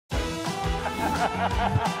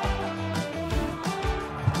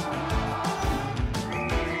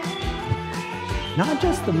Not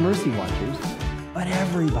just the mercy watchers, but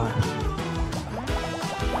everybody.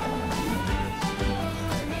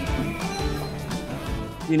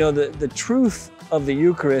 You know, the truth of the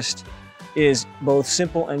Eucharist is both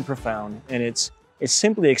simple and profound, and it's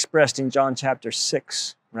simply expressed in John chapter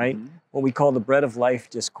 6, right? Mm-hmm. What we call the bread of life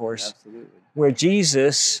discourse. Absolutely. Where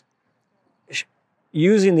Jesus,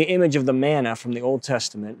 using the image of the manna from the Old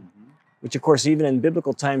Testament, mm-hmm. which of course even in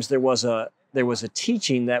biblical times there was a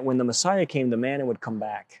teaching that when the Messiah came, the manna would come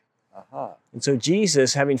back. Uh-huh. And so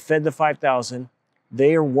Jesus, having fed the 5,000,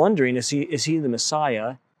 they are wondering, is he the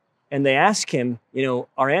Messiah? And they ask him, you know,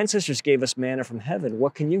 our ancestors gave us manna from heaven.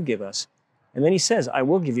 What can you give us? And then he says, I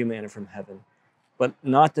will give you manna from heaven, but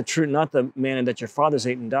not the manna that your fathers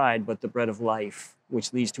ate and died, but the bread of life,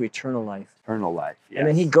 which leads to eternal life. Eternal life, yes. And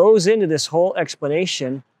then he goes into this whole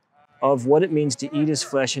explanation of what it means to eat his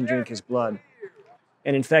flesh and drink his blood.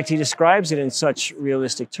 And in fact, he describes it in such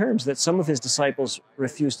realistic terms that some of his disciples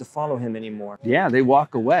refuse to follow him anymore. Yeah, they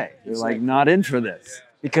walk away. They're like, not in for this.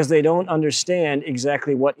 Because they don't understand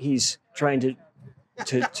exactly what he's trying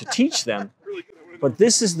to teach them. But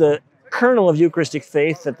this is the kernel of Eucharistic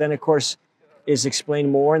faith that then, of course, is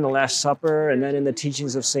explained more in the Last Supper and then in the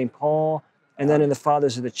teachings of St. Paul and then in the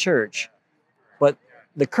Fathers of the Church. But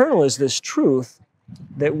the kernel is this truth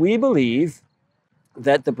that we believe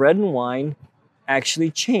that the bread and wine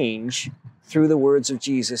actually change through the words of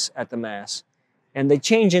Jesus at the Mass. And they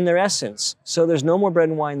change in their essence. So there's no more bread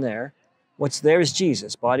and wine there. What's there is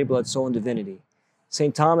Jesus, body, blood, soul, and divinity.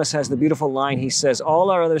 St. Thomas has the beautiful line, he says, all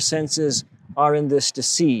our other senses are in this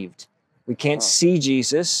deceived. We can't see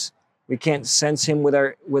Jesus. We can't sense him with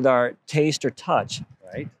our taste or touch.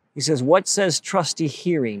 Right. He says, what says trusty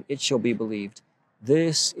hearing? It shall be believed.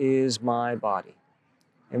 This is my body.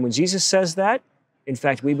 And when Jesus says that, in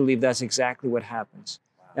fact, we believe that's exactly what happens.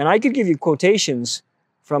 And I could give you quotations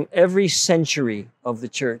from every century of the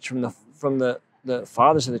church, from the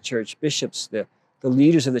fathers of the church, bishops, the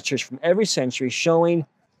leaders of the church from every century, showing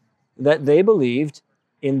that they believed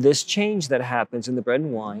in this change that happens in the bread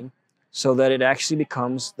and wine so that it actually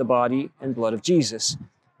becomes the body and blood of Jesus.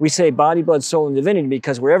 We say body, blood, soul, and divinity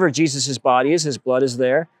because wherever Jesus' body is, his blood is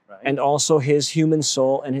there, right. And also his human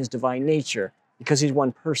soul and his divine nature, because he's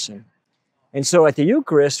one person. And so at the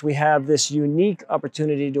Eucharist, we have this unique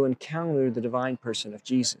opportunity to encounter the divine person of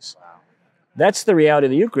Jesus. Wow. That's the reality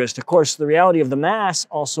of the Eucharist. Of course, the reality of the Mass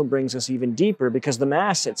also brings us even deeper because the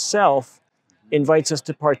Mass itself invites us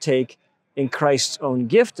to partake in Christ's own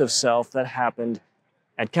gift of self that happened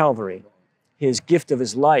at Calvary. His gift of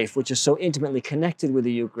his life, which is so intimately connected with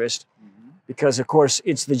the Eucharist, because, of course,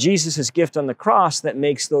 it's the Jesus' gift on the cross that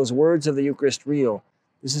makes those words of the Eucharist real.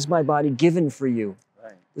 This is my body given for you.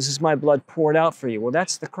 Right. This is my blood poured out for you. Well,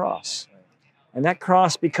 that's the cross. Right. And that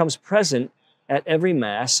cross becomes present at every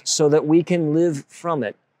Mass so that we can live from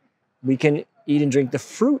it. We can eat and drink the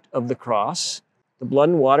fruit of the cross, the blood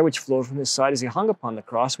and water which flowed from his side as he hung upon the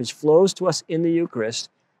cross, which flows to us in the Eucharist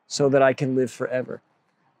so that I can live forever.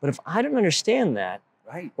 But if I don't understand that,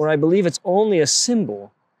 right, or I believe it's only a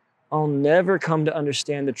symbol, I'll never come to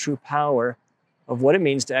understand the true power of what it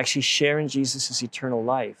means to actually share in Jesus' eternal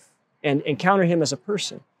life and encounter him as a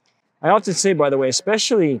person. I often say, by the way,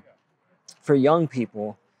 especially for young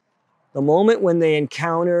people, the moment when they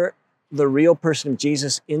encounter the real person of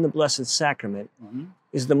Jesus in the Blessed Sacrament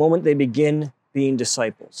is the moment they begin being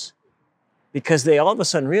disciples. Because they all of a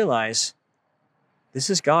sudden realize, this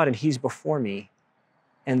is God and he's before me.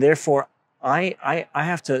 And therefore, I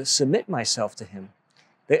have to submit myself to him.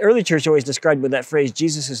 The early church always described with that phrase,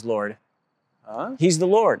 Jesus is Lord. He's the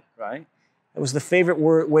Lord. Right. It was the favorite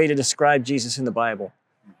way to describe Jesus in the Bible.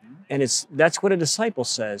 And that's what a disciple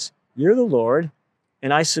says. You're the Lord,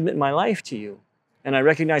 and I submit my life to you. And I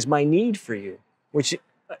recognize my need for you, which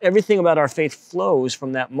everything about our faith flows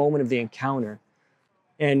from that moment of the encounter.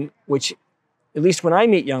 And which, at least when I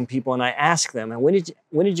meet young people and I ask them, and when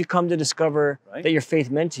did you come to discover that your faith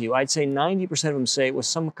meant to you? I'd say 90% of them say it was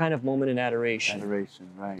some kind of moment in adoration. Adoration,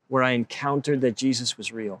 right. Where I encountered that Jesus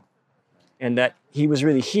was real and that he was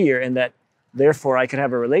really here and that therefore I could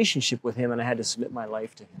have a relationship with him and I had to submit my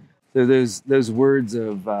life to him. So those words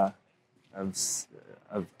of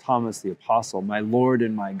Thomas the Apostle, my Lord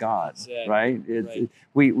and my God, exactly. Right?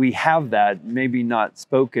 We have that, maybe not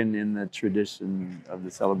spoken in the tradition of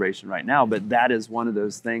the celebration right now, but that is one of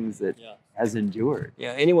those things that has endured.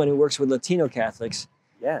 Yeah, anyone who works with Latino Catholics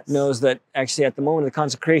knows that actually at the moment of the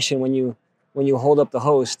consecration, when you hold up the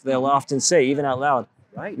host, they'll often say, even out loud,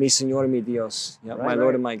 Mi Señor, mi Dios, my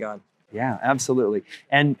Lord and my God. Yeah, absolutely.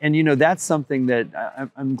 And you know, that's something that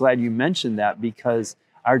I'm glad you mentioned that, because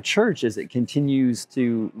our church, as it continues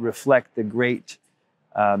to reflect the great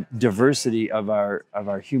diversity of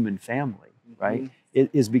our human family, right, it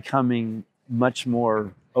is becoming much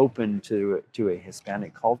more open to a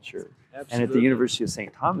Hispanic culture. Absolutely. And at the University of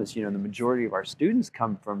St. Thomas, you know, the majority of our students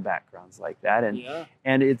come from backgrounds like that,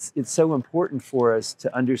 and it's so important for us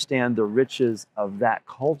to understand the riches of that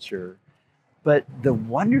culture. But the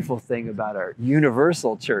wonderful thing about our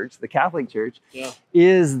universal church, the Catholic Church,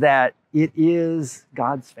 is that it is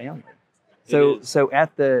God's family. So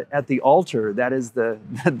at the altar, that is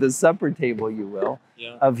the supper table, you will,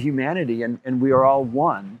 of humanity, and we are all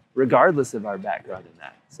one, regardless of our background in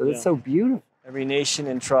that. So that's so beautiful. Every nation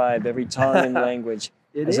and tribe, every tongue and language,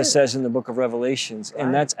 as it says in the book of Revelations. Right.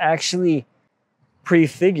 And that's actually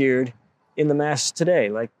prefigured in the Mass today.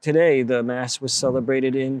 Like today, the Mass was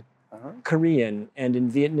celebrated in Korean and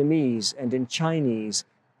in Vietnamese and in Chinese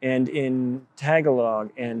and in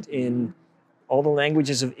Tagalog and in all the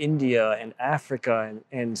languages of India and Africa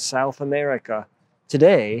and South America.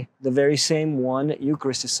 Today, the very same one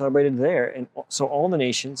Eucharist is celebrated there. And so all the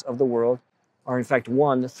nations of the world are in fact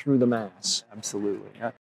one through the Mass. Absolutely.